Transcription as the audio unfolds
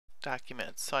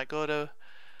documents. So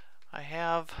I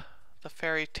have the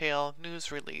fairy tale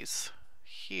news release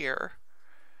here.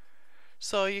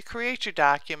 So you create your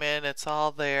document, it's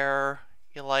all there,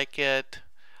 you like it,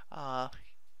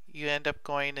 you end up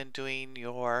going and doing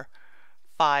your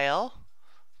file,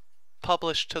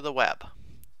 publish to the web.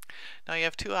 Now you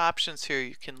have two options here.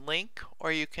 You can link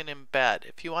or you can embed.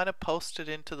 If you want to post it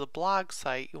into the blog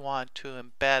site, you want to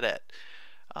embed it.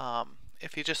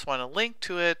 If you just want to link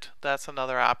to it, that's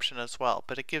another option as well,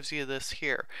 but it gives you this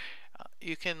here.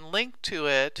 You can link to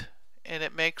it and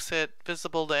it makes it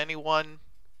visible to anyone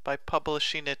by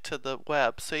publishing it to the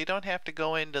web. So you don't have to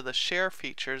go into the share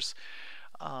features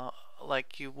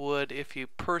like you would if you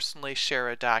personally share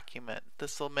a document.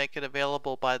 This will make it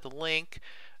available by the link.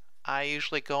 I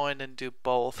usually go in and do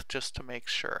both just to make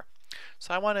sure.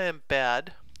 So I want to embed,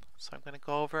 so I'm going to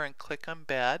go over and click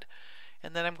embed,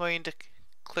 and then I'm going to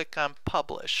click on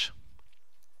publish.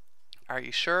 Are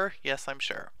you sure? Yes, I'm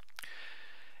sure.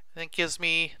 And it gives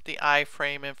me the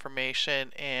iframe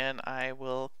information, and I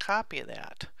will copy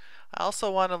that. I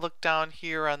also want to look down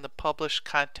here on the publish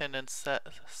content and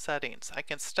settings. I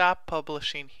can stop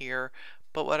publishing here,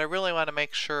 but what I really want to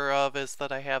make sure of is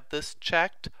that I have this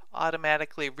checked,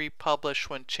 automatically republish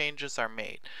when changes are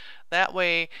made. That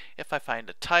way, if I find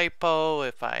a typo,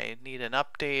 if I need an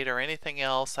update or anything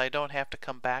else, I don't have to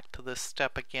come back to this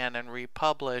step again and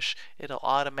republish. It'll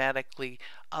automatically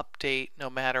update no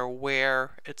matter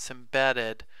where it's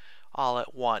embedded all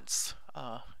at once.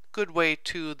 Good way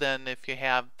too then if you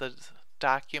have the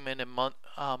document in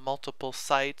multiple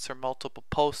sites or multiple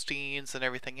postings and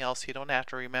everything else, you don't have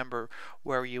to remember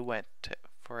where you went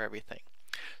for everything.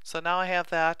 So now I have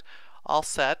that all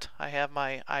set. I have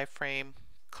my iframe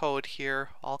code here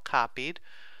all copied.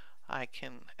 I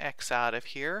can X out of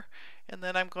here, and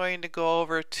then I'm going to go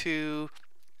over to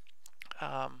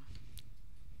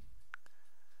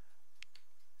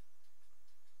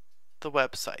the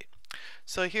website.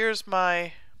 So here's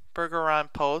my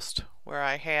Burgeron post where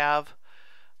I have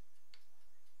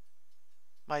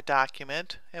my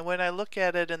document, and when I look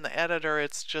at it in the editor,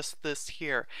 it's just this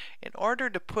here. In order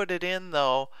to put it in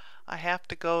though, I have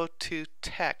to go to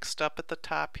text up at the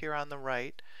top here on the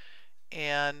right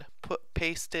and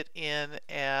paste it in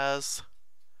as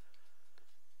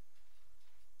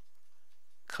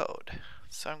code.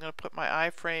 So I'm going to put my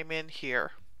iframe in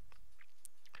here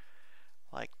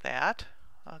like that.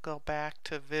 I'll go back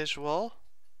to visual,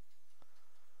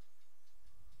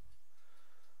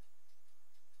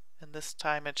 and this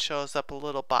time it shows up a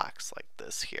little box like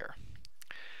this here.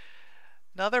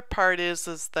 Another part is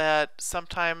that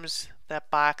sometimes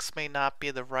that box may not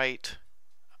be the right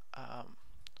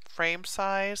frame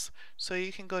size, so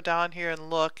you can go down here and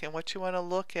look, and what you want to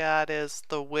look at is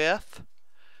the width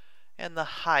and the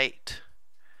height.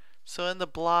 So in the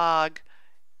blog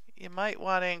you might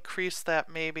want to increase that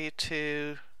maybe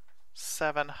to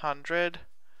 700,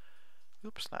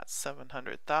 oops, not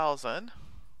 700,000,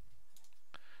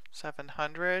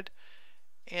 700,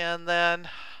 and then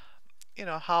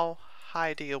how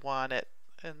high do you want it,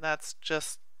 and that's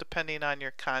just depending on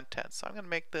your content. So I'm going to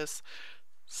make this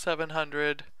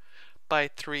 700 by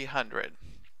 300.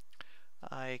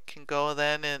 I can go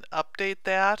then and update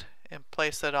that and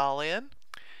place it all in,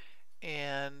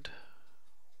 and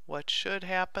what should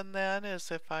happen then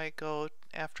is if I go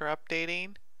after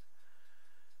updating,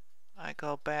 I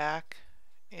go back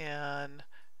and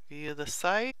view the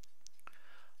site.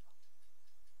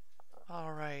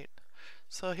 Alright,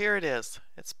 so here it is.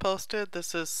 It's posted.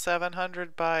 This is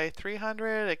 700 by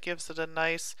 300. It gives it a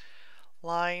nice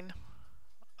line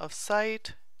of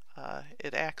sight.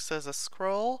 It acts as a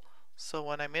scroll, so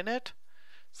when I'm in it,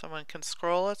 someone can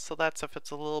scroll it. So that's if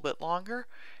it's a little bit longer,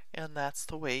 and that's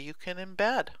the way you can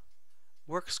embed.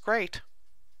 Works great.